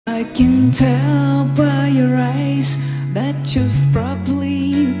I can tell by your eyes that you've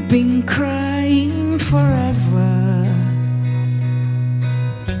probably been crying forever.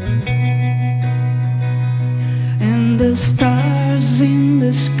 And the stars in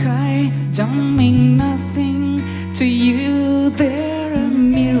the sky don't mean nothing to you, they're a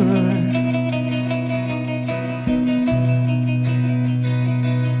mirror.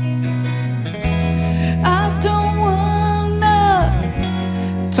 I don't wanna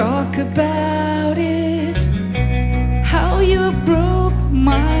talk about it, how you broke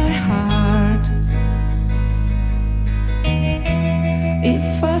my heart.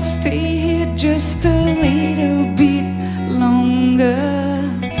 If I stay here just a little bit longer,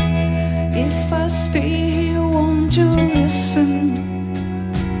 if I stay here, won't you